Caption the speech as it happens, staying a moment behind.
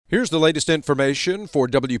Here's the latest information for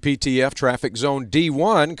WPTF Traffic Zone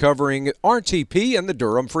D1 covering RTP and the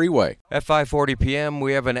Durham Freeway. At 5:40 p.m.,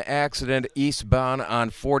 we have an accident eastbound on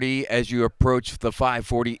 40 as you approach the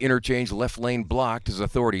 540 interchange, left lane blocked as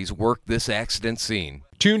authorities work this accident scene.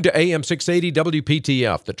 Tune to AM 680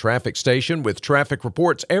 WPTF, the traffic station with traffic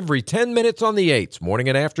reports every 10 minutes on the 8s, morning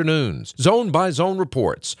and afternoons. Zone-by-zone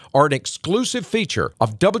reports are an exclusive feature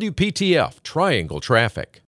of WPTF Triangle Traffic.